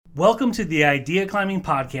Welcome to the Idea Climbing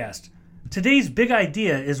Podcast. Today's big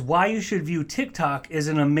idea is why you should view TikTok as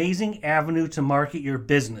an amazing avenue to market your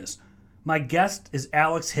business. My guest is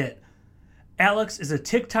Alex Hitt. Alex is a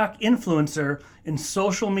TikTok influencer and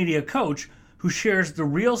social media coach who shares the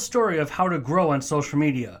real story of how to grow on social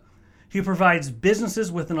media. He provides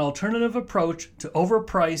businesses with an alternative approach to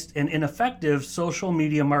overpriced and ineffective social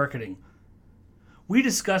media marketing. We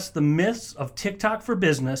discuss the myths of TikTok for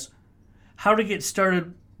business, how to get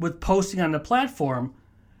started with posting on the platform,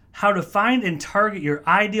 how to find and target your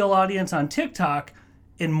ideal audience on TikTok,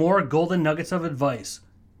 and more golden nuggets of advice.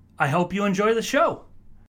 I hope you enjoy the show.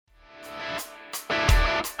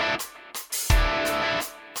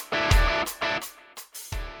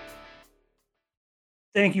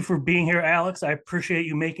 Thank you for being here, Alex. I appreciate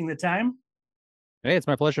you making the time. Hey, it's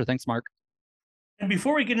my pleasure. Thanks, Mark. And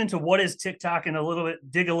before we get into what is TikTok and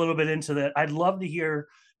dig a little bit into that, I'd love to hear,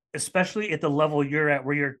 especially at the level you're at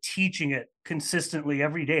where you're teaching it consistently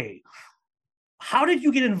every day. How did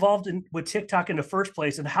you get involved with TikTok in the first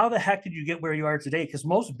place, and how the heck did you get where you are today? Because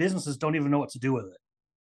most businesses don't even know what to do with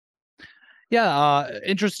it. Yeah,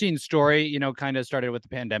 interesting story. Kind of started with the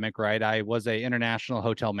pandemic, right? I was an international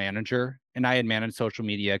hotel manager, and I had managed social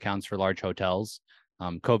media accounts for large hotels.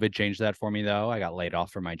 COVID changed that for me, though. I got laid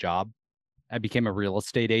off from my job. I became a real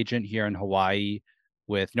estate agent here in Hawaii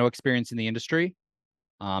with no experience in the industry,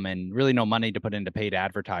 and really no money to put into paid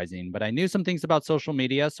advertising. But I knew some things about social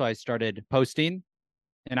media, so I started posting.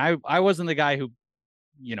 And I wasn't the guy who,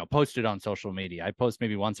 posted on social media. I post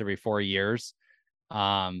maybe once every 4 years.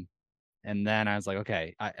 And then I was like,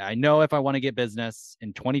 okay, I know if I want to get business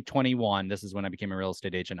in 2021, this is when I became a real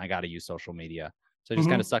estate agent, I got to use social media. So I just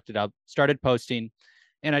kind of sucked it up, started posting,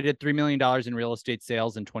 and I did $3 million in real estate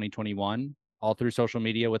sales in 2021, all through social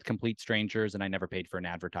media with complete strangers, and I never paid for an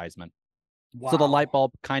advertisement. Wow. So the light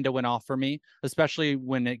bulb kind of went off for me, especially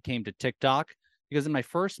when it came to TikTok, because in my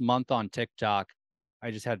first month on TikTok,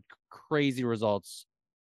 I just had crazy results,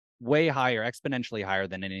 way higher, exponentially higher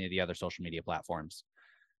than any of the other social media platforms.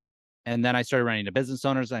 And then I started running to business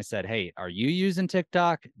owners and I said, hey, are you using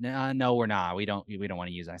TikTok? No, we're not. We don't want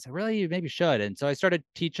to use it. I said, really? You maybe should. And so I started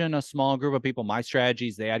teaching a small group of people my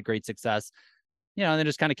strategies. They had great success, and then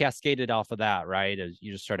just kind of cascaded off of that, right? As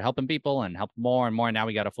you just started helping people and help more and more. And now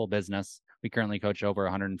we got a full business. We currently coach over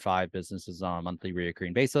 105 businesses on a monthly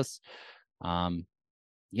recurring basis. And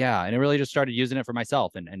it really just started using it for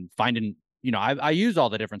myself and finding, I use all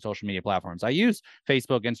the different social media platforms. I use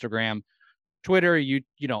Facebook, Instagram, Twitter,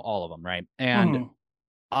 all of them, right? And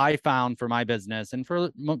I found for my business and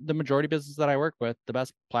for the majority of business that I work with, the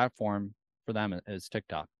best platform for them is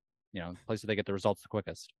TikTok. The place that they get the results the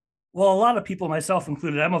quickest. Well, a lot of people, myself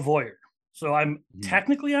included, I'm a voyeur. So I'm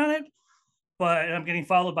technically on it, but I'm getting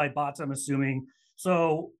followed by bots, I'm assuming.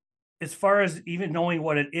 So as far as even knowing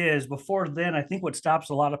what it is, before then, I think what stops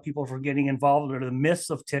a lot of people from getting involved are the myths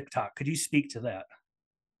of TikTok. Could you speak to that?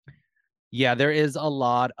 Yeah, there is a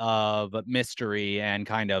lot of mystery and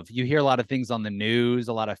you hear a lot of things on the news,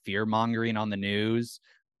 a lot of fear mongering on the news.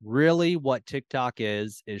 Really, what TikTok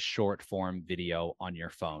is short form video on your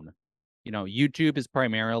phone. YouTube is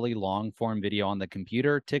primarily long form video on the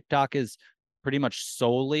computer. TikTok is pretty much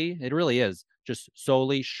solely, it really is just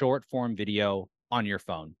solely short form video on your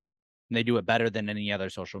phone. And they do it better than any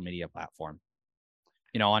other social media platform.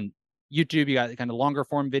 On YouTube, you got kind of longer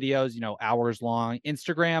form videos, hours long.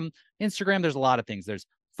 Instagram, there's a lot of things. There's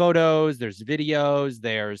photos, there's videos,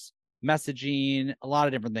 there's messaging, a lot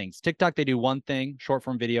of different things. TikTok, they do one thing, short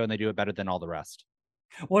form video, and they do it better than all the rest.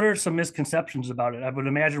 What are some misconceptions about it? I would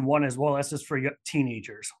imagine one as well. That's just for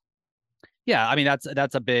teenagers. Yeah, I mean,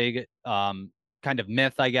 that's a big kind of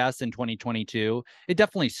myth, I guess, in 2022. It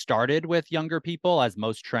definitely started with younger people, as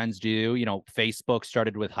most trends do. Facebook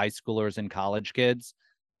started with high schoolers and college kids.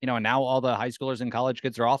 And now all the high schoolers and college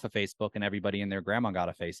kids are off of Facebook, and everybody and their grandma got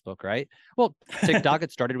a Facebook, right? Well, TikTok,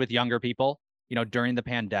 it started with younger people. During the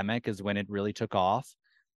pandemic is when it really took off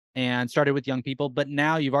and started with young people. But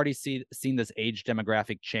now you've already seen this age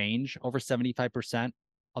demographic change. Over 75%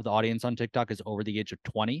 of the audience on TikTok is over the age of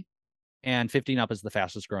 20, and 15 up is the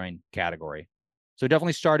fastest growing category. So it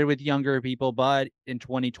definitely started with younger people, but in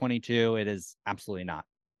 2022, it is absolutely not,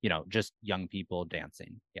 just young people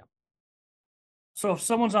dancing. Yeah. So if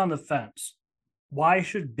someone's on the fence, why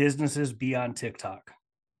should businesses be on TikTok?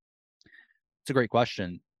 It's a great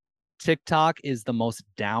question. TikTok is the most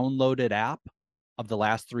downloaded app of the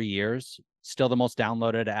last 3 years. Still the most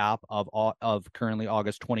downloaded app of currently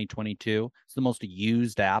August 2022. It's the most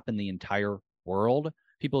used app in the entire world.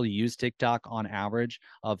 People use TikTok on average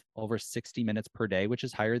of over 60 minutes per day, which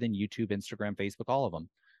is higher than YouTube, Instagram, Facebook, all of them.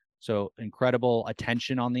 So incredible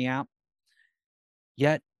attention on the app.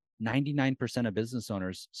 Yet 99% of business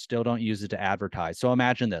owners still don't use it to advertise. So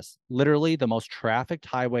imagine this, literally the most trafficked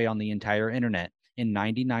highway on the entire internet, and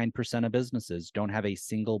 99% of businesses don't have a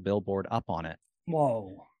single billboard up on it.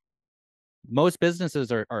 Whoa. Most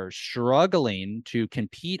businesses are struggling to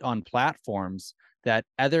compete on platforms that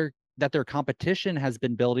their competition has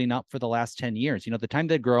been building up for the last 10 years. The time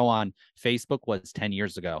to grow on Facebook was 10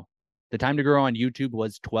 years ago. The time to grow on YouTube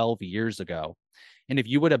was 12 years ago. And if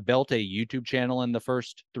you would have built a YouTube channel in the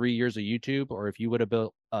first 3 years of YouTube, or if you would have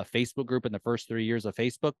built a Facebook group in the first 3 years of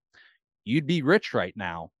Facebook, you'd be rich right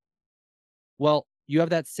now. Well, you have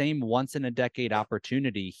that same once in a decade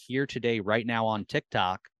opportunity here today, right now on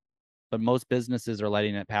TikTok, but most businesses are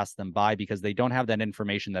letting it pass them by because they don't have that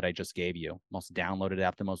information that I just gave you. Most downloaded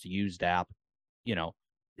app, the most used app,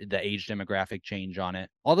 the age demographic change on it.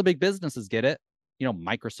 All the big businesses get it.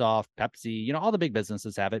 Microsoft, Pepsi, all the big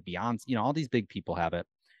businesses have it. Beyonce, all these big people have it.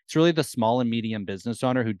 It's really the small and medium business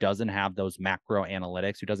owner who doesn't have those macro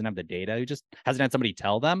analytics, who doesn't have the data, who just hasn't had somebody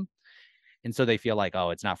tell them. And so they feel like,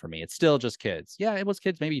 oh, it's not for me. It's still just kids. Yeah, it was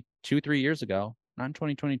kids maybe 2-3 years ago, not in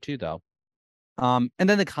 2022 though. And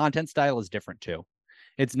then the content style is different too.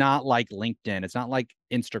 It's not like LinkedIn. It's not like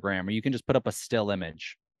Instagram where you can just put up a still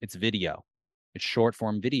image. It's video. It's short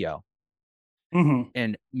form video. Mm-hmm.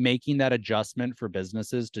 And making that adjustment for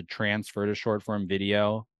businesses to transfer to short form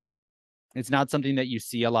video, it's not something that you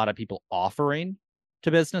see a lot of people offering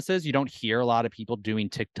to businesses. You don't hear a lot of people doing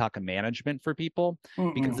TikTok management for people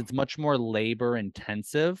because it's much more labor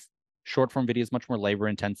intensive. Short form video is much more labor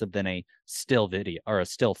intensive than a still video or a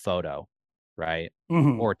still photo, right?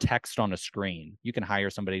 Or text on a screen. You can hire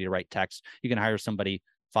somebody to write text. You can hire somebody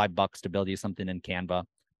 $5 to build you something in Canva.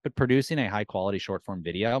 But producing a high quality short form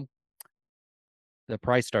video, the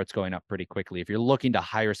price starts going up pretty quickly if you're looking to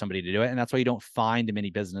hire somebody to do it. And that's why you don't find many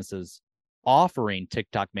businesses offering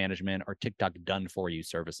TikTok management or TikTok done for you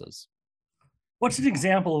services. What's an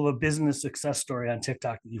example of a business success story on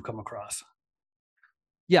TikTok that you've come across?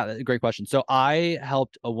 Yeah, great question. So I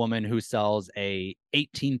helped a woman who sells a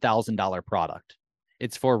 $18,000 product.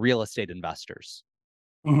 It's for real estate investors.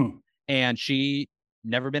 And she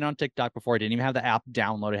never been on TikTok before, didn't even have the app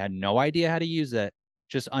downloaded, had no idea how to use it,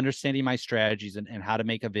 just understanding my strategies and how to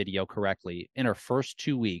make a video correctly. In her first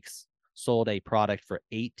 2 weeks, sold a product for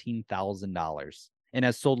 $18,000 and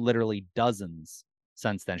has sold literally dozens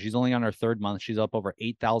since then. She's only on her third month. She's up over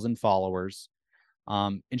 8,000 followers.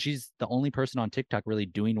 And she's the only person on TikTok really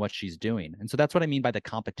doing what she's doing. And so that's what I mean by the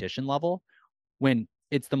competition level. When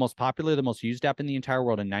it's the most popular, the most used app in the entire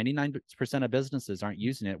world, and 99% of businesses aren't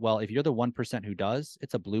using it. Well, if you're the 1% who does,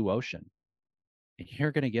 it's a blue ocean. And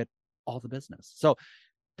you're going to get all the business. So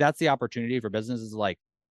that's the opportunity for businesses like,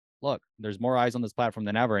 look, there's more eyes on this platform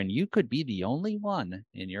than ever. And you could be the only one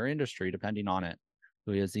in your industry, depending on it,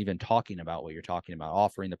 who is even talking about what you're talking about,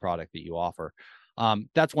 offering the product that you offer.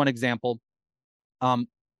 That's one example.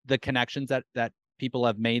 The connections that people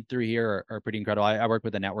have made through here are pretty incredible. I work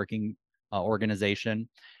with a networking organization,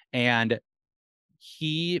 and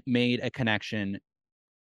he made a connection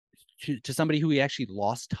to somebody who he actually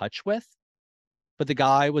lost touch with. But the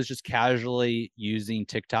guy was just casually using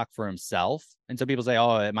TikTok for himself. And so people say,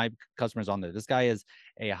 oh, my customer's on there. This guy is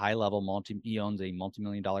a high level he owns a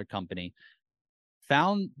multi-million-dollar company.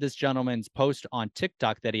 Found this gentleman's post on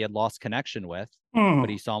TikTok that he had lost connection with, but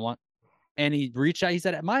he saw one. And he reached out. He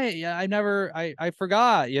said, I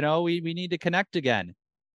forgot, we need to connect again.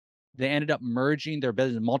 They ended up merging their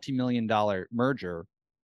business, multi-million-dollar merger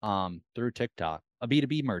through TikTok, a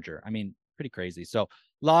B2B merger. I mean, pretty crazy. So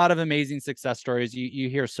a lot of amazing success stories. You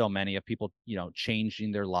hear so many of people,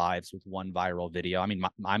 changing their lives with one viral video. I mean,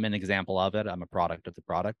 I'm an example of it. I'm a product of the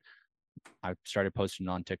product. I started posting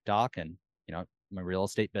on TikTok, and, my real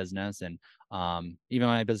estate business, and even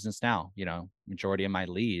my business now, majority of my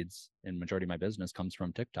leads and majority of my business comes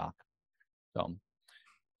from TikTok. So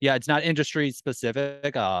yeah, it's not industry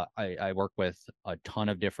specific. I work with a ton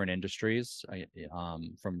of different industries,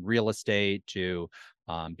 from real estate to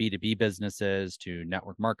B2B businesses to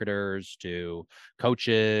network marketers to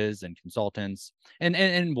coaches and consultants.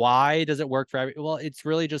 And why does it work for every? Well, it's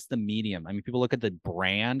really just the medium. I mean, people look at the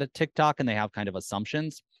brand TikTok and they have kind of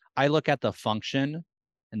assumptions. I look at the function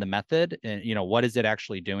and the method, and what is it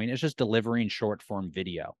actually doing? It's just delivering short form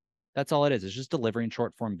video. That's all it is. It's just delivering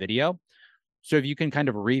short form video. So if you can kind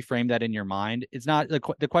of reframe that in your mind, it's not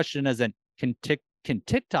the question isn't can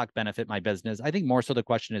TikTok benefit my business? I think more so the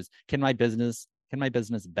question is, can my business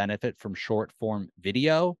benefit from short form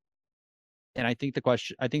video? And I think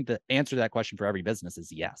the answer to that question for every business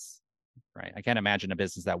is yes. Right? I can't imagine a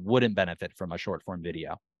business that wouldn't benefit from a short form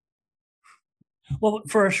video. Well,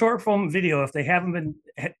 for a short form video, if they haven't been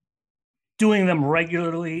doing them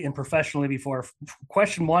regularly and professionally before.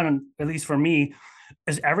 Question one, at least for me,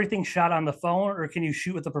 is everything shot on the phone, or can you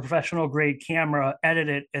shoot with a professional grade camera, edit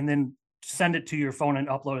it, and then send it to your phone and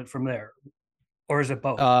upload it from there? Or is it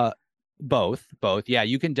both? Both. Yeah,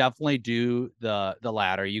 you can definitely do the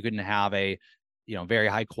latter. You can have a, very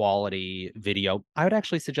high quality video. I would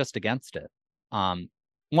actually suggest against it. One,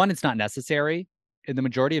 it's not necessary. And the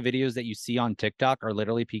majority of videos that you see on TikTok are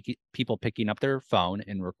literally people picking up their phone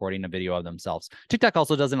and recording a video of themselves. TikTok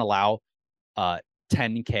also doesn't allow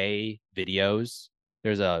 10K videos.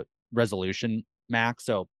 There's a resolution max.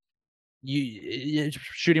 So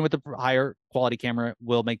shooting with a higher quality camera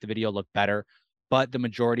will make the video look better. But the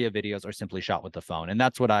majority of videos are simply shot with the phone. And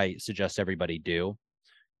that's what I suggest everybody do.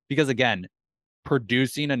 Because again,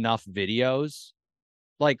 producing enough videos,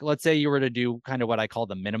 like let's say you were to do kind of what I call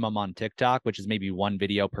the minimum on TikTok, which is maybe one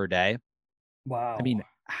video per day. Wow. I mean,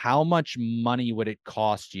 how much money would it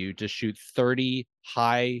cost you to shoot 30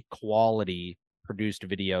 high quality produced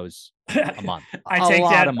videos a month?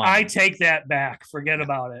 I take that back. Forget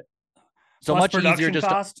about it. So Plus much easier just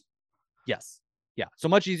cost. Yes. Yeah. So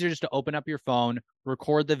much easier just to open up your phone,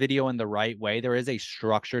 record the video in the right way. There is a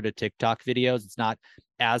structure to TikTok videos. It's not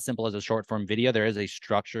as simple as a short form video. There is a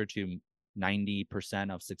structure to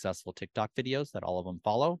 90% of successful TikTok videos that all of them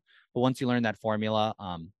follow. But once you learn that formula,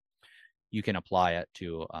 you can apply it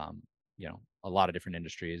to, a lot of different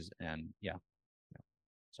industries. And yeah.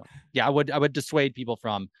 So yeah, I would dissuade people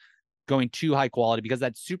from going too high quality, because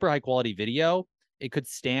that super high quality video, it could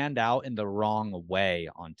stand out in the wrong way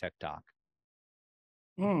on TikTok.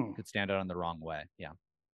 Could stand out in the wrong way. Yeah.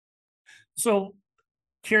 So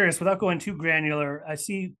curious, without going too granular, I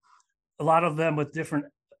see a lot of them with different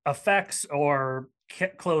effects or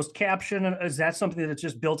closed caption. Is that something that's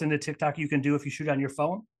just built into TikTok you can do if you shoot on your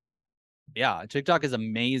phone? Yeah, TikTok is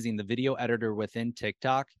amazing. The video editor within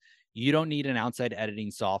TikTok, you don't need an outside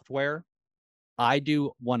editing software. I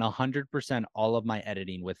do 100% all of my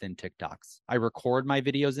editing within TikToks. I record my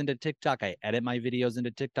videos into TikTok. I edit my videos into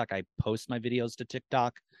TikTok. I post my videos to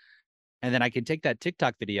TikTok. And then I can take that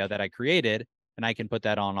TikTok video that I created and I can put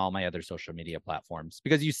that on all my other social media platforms,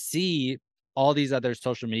 because you see all these other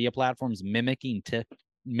social media platforms mimicking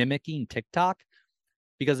TikTok,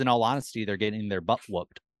 because in all honesty, they're getting their butt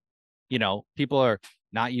whooped. People are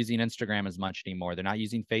not using Instagram as much anymore. They're not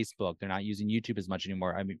using Facebook. They're not using YouTube as much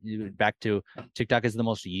anymore. I mean, back to TikTok is the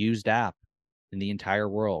most used app in the entire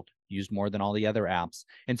world, used more than all the other apps.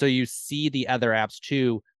 And so you see the other apps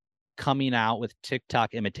too coming out with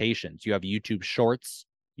TikTok imitations. You have YouTube Shorts,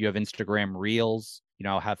 you have Instagram Reels,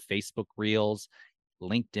 have Facebook Reels.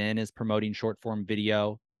 LinkedIn is promoting short form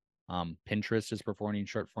video. Pinterest is performing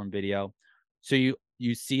short form video. So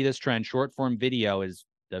you see this trend. Short form video is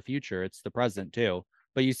the future. It's the present too.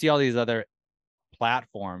 But you see all these other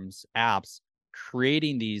platforms, apps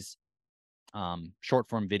creating these short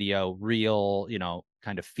form video, reel,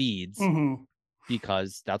 kind of feeds,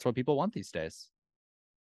 because that's what people want these days.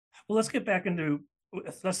 Well, let's get back into,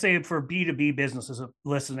 let's say for B2B businesses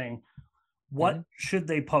listening, what should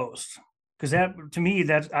they post? Because that, to me,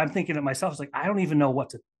 I'm thinking of myself, it's like, I don't even know what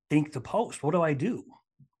to think to post. What do I do?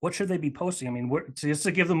 What should they be posting? I mean, just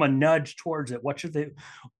to give them a nudge towards it, what should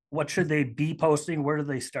they be posting? Where do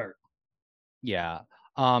they start? Yeah.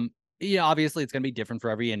 Obviously it's going to be different for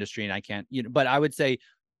every industry, and I can't, but I would say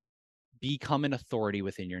become an authority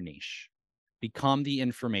within your niche. Become the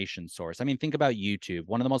information source. I mean, think about YouTube.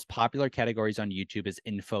 One of the most popular categories on YouTube is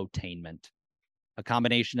infotainment, a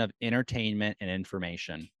combination of entertainment and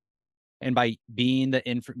information. And by being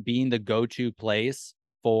the go-to place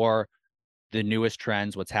for the newest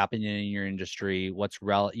trends, what's happening in your industry,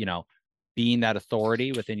 being that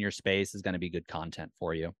authority within your space is going to be good content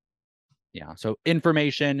for you. Yeah. So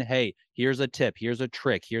information, hey, here's a tip, here's a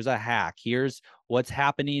trick, here's a hack, here's what's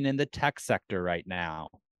happening in the tech sector right now.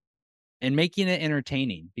 And making it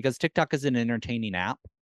entertaining, because TikTok is an entertaining app.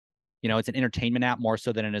 It's an entertainment app more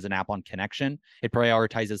so than it is an app on connection. It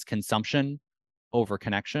prioritizes consumption over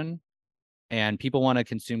connection. And people want to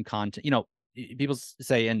consume content. People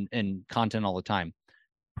say in content all the time,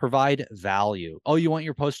 provide value. Oh, you want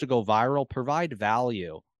your post to go viral? Provide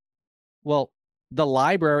value. Well, the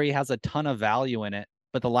library has a ton of value in it,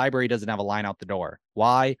 but the library doesn't have a line out the door.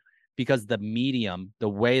 Why? Because the medium, the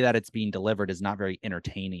way that it's being delivered, is not very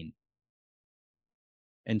entertaining.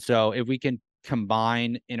 And so if we can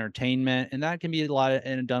combine entertainment, and that can be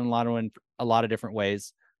done a lot of different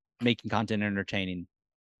ways, making content entertaining.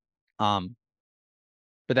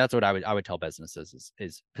 But that's what I would tell businesses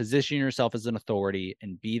is position yourself as an authority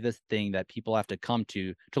and be the thing that people have to come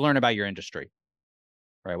to learn about your industry,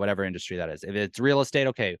 right? Whatever industry that is. If it's real estate,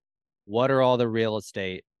 okay, what are all the real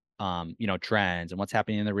estate trends and what's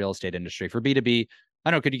happening in the real estate industry. For B2B,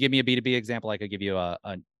 I don't know, could you give me a B2B example? I could give you a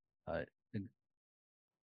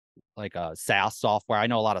like a SaaS software. I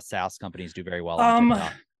know a lot of SaaS companies do very well on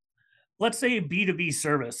TikTok. Let's say a B2B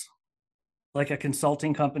service, like a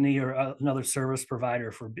consulting company or another service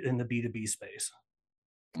provider in the B2B space.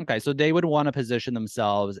 Okay, so they would want to position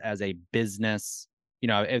themselves as a business.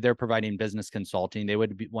 If they're providing business consulting, they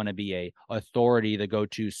would want to be a authority, the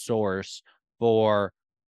go-to source for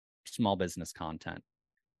small business content,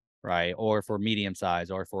 right? Or for medium size,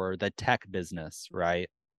 or for the tech business, right?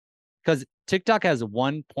 Because TikTok has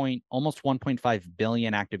almost 1.5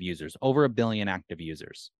 billion active users, over 1 billion active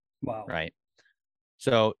users. Wow. Right.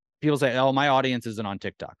 So people say, oh, my audience isn't on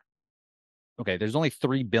TikTok. Okay, there's only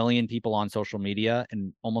 3 billion people on social media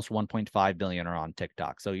and almost 1.5 billion are on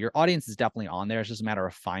TikTok. So your audience is definitely on there. It's just a matter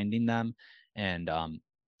of finding them and,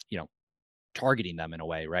 targeting them in a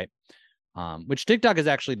way, right? Which TikTok is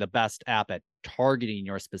actually the best app at targeting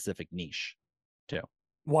your specific niche too.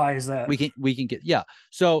 Why is that? We can get, yeah.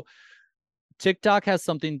 So TikTok has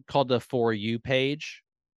something called the For You page.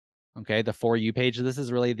 Okay, the For You page. This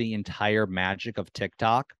is really the entire magic of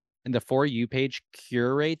TikTok. And the For You page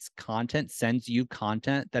curates content, sends you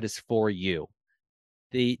content that is for you.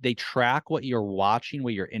 They track what you're watching,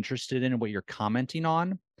 what you're interested in, and what you're commenting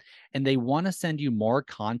on. And they want to send you more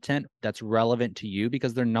content that's relevant to you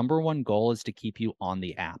because their number one goal is to keep you on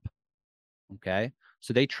the app. Okay,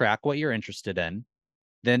 so they track what you're interested in.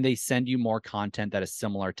 Then they send you more content that is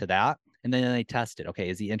similar to that. And then they test it. Okay,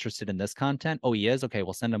 is he interested in this content? Oh, he is? Okay,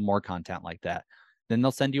 we'll send him more content like that. Then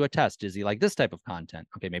they'll send you a test. Is he like this type of content?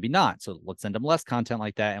 Okay, maybe not. So let's send him less content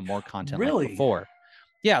like that and more content like before.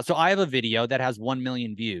 Yeah, so I have a video that has 1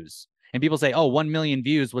 million views. And people say, oh, 1 million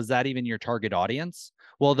views, was that even your target audience?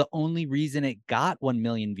 Well, the only reason it got 1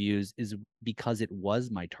 million views is because it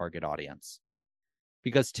was my target audience.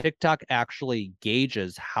 Because TikTok actually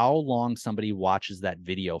gauges how long somebody watches that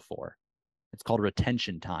video for. It's called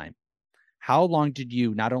retention time. How long did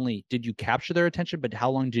you, not only did you capture their attention, but how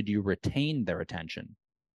long did you retain their attention?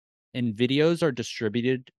 And videos are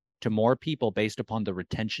distributed to more people based upon the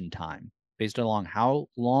retention time, based on how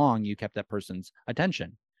long you kept that person's attention.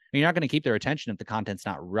 And you're not going to keep their attention if the content's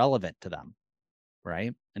not relevant to them,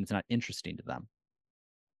 right? And it's not interesting to them.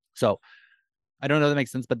 So I don't know if that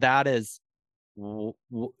makes sense, but that is,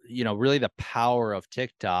 really the power of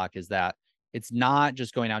TikTok is that it's not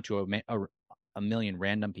just going out to a million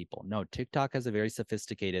random people. No, TikTok has a very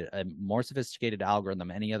more sophisticated algorithm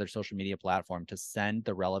than any other social media platform to send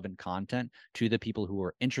the relevant content to the people who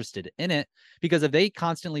are interested in it. Because if they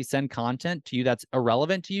constantly send content to you that's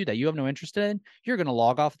irrelevant to you, that you have no interest in, you're going to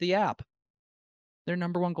log off the app. Their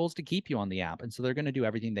number one goal is to keep you on the app. And so they're going to do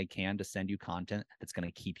everything they can to send you content that's going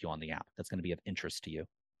to keep you on the app, that's going to be of interest to you.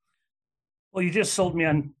 Well, you just sold me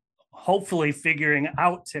on hopefully figuring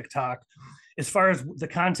out TikTok. As far as the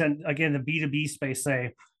content, again, the B2B space,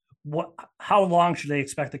 how long should they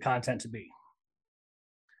expect the content to be?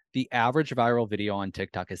 The average viral video on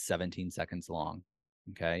TikTok is 17 seconds long.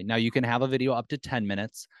 Okay. Now you can have a video up to 10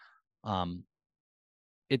 minutes. When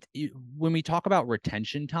we talk about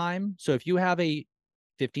retention time, so if you have a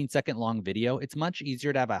 15-second long video, it's much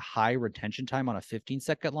easier to have a high retention time on a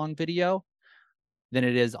 15-second long video than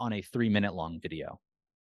it is on a 3-minute long video.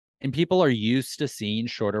 And people are used to seeing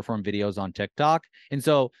shorter form videos on TikTok. And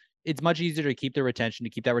so it's much easier to keep that retention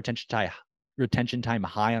time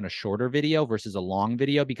high on a shorter video versus a long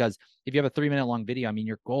video. Because if you have a 3-minute long video, I mean,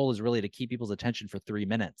 your goal is really to keep people's attention for 3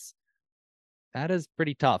 minutes. That is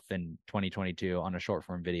pretty tough in 2022 on a short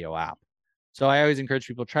form video app. So I always encourage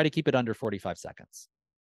people, try to keep it under 45 seconds,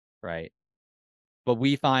 right? But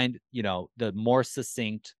we find, the more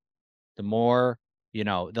succinct, the more,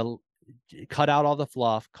 cut out all the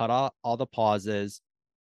fluff, cut out all the pauses,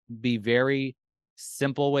 be very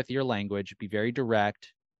simple with your language, be very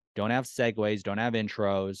direct, don't have segues, don't have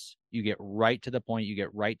intros. You get right to the point, you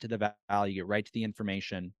get right to the value, you get right to the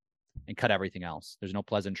information, and cut everything else. There's no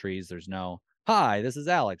pleasantries. There's no, hi, this is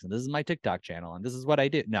Alex, and this is my TikTok channel, and this is what I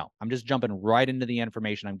do. No, I'm just jumping right into the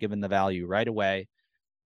information. I'm giving the value right away.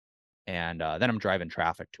 And then I'm driving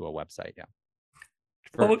traffic to a website. Yeah.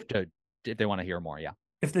 If they want to hear more. Yeah.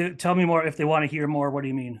 If they tell me more, if they want to hear more, what do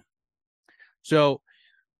you mean? So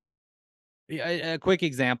a quick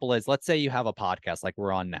example is, let's say you have a podcast like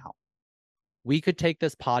we're on now. We could take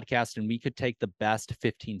this podcast and we could take the best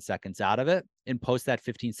 15 seconds out of it and post that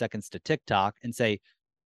 15 seconds to TikTok and say,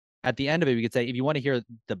 at the end of it, we could say, if you want to hear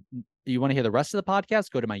the rest of the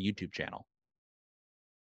podcast, go to my YouTube channel.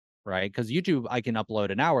 Right? Because YouTube, I can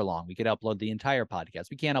upload an hour long. We could upload the entire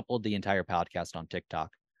podcast. We can't upload the entire podcast on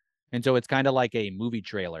TikTok. And so it's kind of like a movie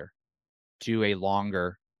trailer to a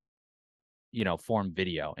longer form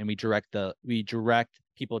video, and we direct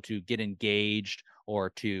people to get engaged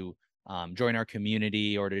or to join our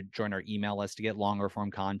community or to join our email list to get longer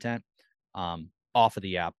form content off of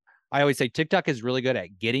the app. I always say TikTok is really good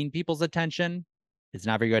at getting people's attention. It's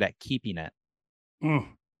not very good at keeping it. And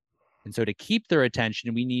so to keep their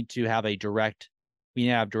attention, we need to have direct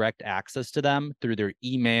access to them through their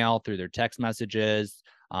email, through their text messages.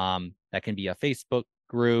 That can be a Facebook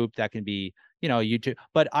group, that can be, YouTube.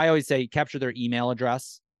 But I always say capture their email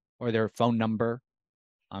address or their phone number,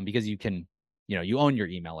 because you can, you own your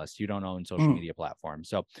email list. You don't own social media platforms.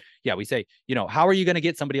 So yeah, we say, how are you going to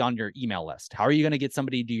get somebody on your email list? How are you going to get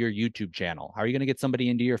somebody to your YouTube channel? How are you going to get somebody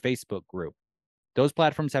into your Facebook group? Those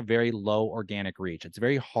platforms have very low organic reach. It's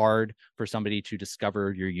very hard for somebody to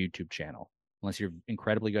discover your YouTube channel unless you're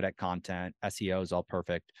incredibly good at content. SEO is all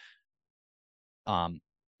perfect.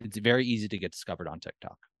 It's very easy to get discovered on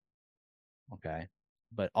TikTok. Okay.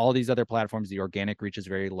 But all these other platforms, the organic reach is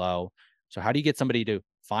very low. So how do you get somebody to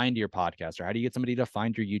find your podcast, or how do you get somebody to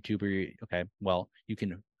find your YouTube? Okay, well, you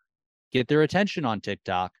can get their attention on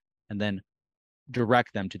TikTok and then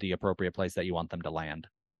direct them to the appropriate place that you want them to land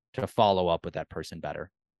to follow up with that person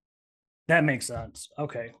better. That makes sense.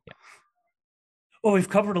 Okay. Yeah. Well, we've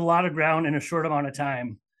covered a lot of ground in a short amount of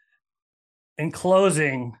time. In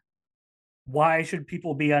closing, why should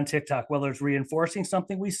people be on TikTok? Whether it's reinforcing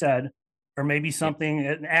something we said, or maybe something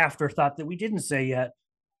an afterthought that we didn't say yet.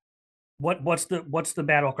 What's the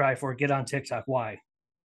battle cry for get on TikTok? Why?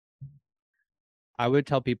 I would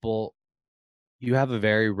tell people you have a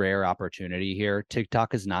very rare opportunity here.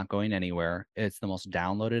 TikTok is not going anywhere. It's the most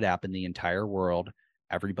downloaded app in the entire world.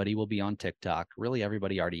 Everybody will be on TikTok. Really,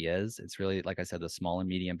 everybody already is. It's really, like I said, the small and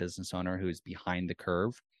medium business owner who's behind the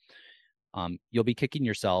curve. You'll be kicking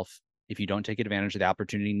yourself if you don't take advantage of the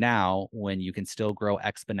opportunity now when you can still grow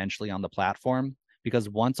exponentially on the platform, because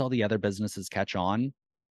once all the other businesses catch on,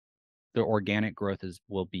 the organic growth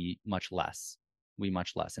will be much less, and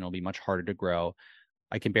it'll be much harder to grow.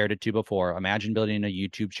 I compared it to before. Imagine building a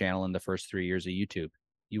YouTube channel in the first 3 years of YouTube.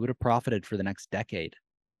 You would have profited for the next decade.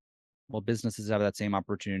 Well, businesses have that same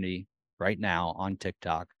opportunity right now on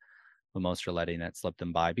TikTok, but most are letting it slip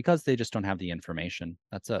them by because they just don't have the information.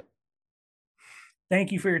 That's it.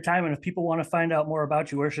 Thank you for your time. And if people want to find out more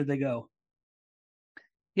about you, where should they go?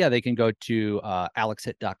 Yeah, they can go to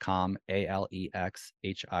alexhitt.com,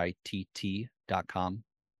 ALEXHITT.com.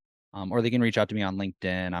 Or they can reach out to me on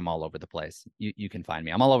LinkedIn. I'm all over the place. You can find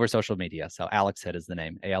me. I'm all over social media. So Alex Hitt is the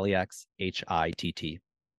name, ALEXHITT.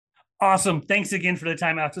 Awesome. Thanks again for the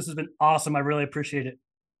time, Alex. This has been awesome. I really appreciate it.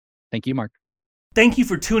 Thank you, Mark. Thank you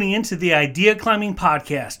for tuning in to the Idea Climbing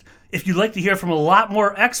Podcast. If you'd like to hear from a lot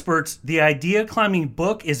more experts, the Idea Climbing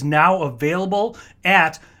book is now available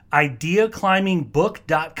at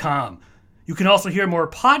ideaclimbingbook.com. You can also hear more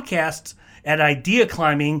podcasts at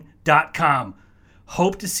ideaclimbing.com.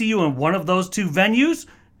 Hope to see you in one of those two venues.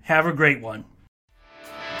 Have a great one.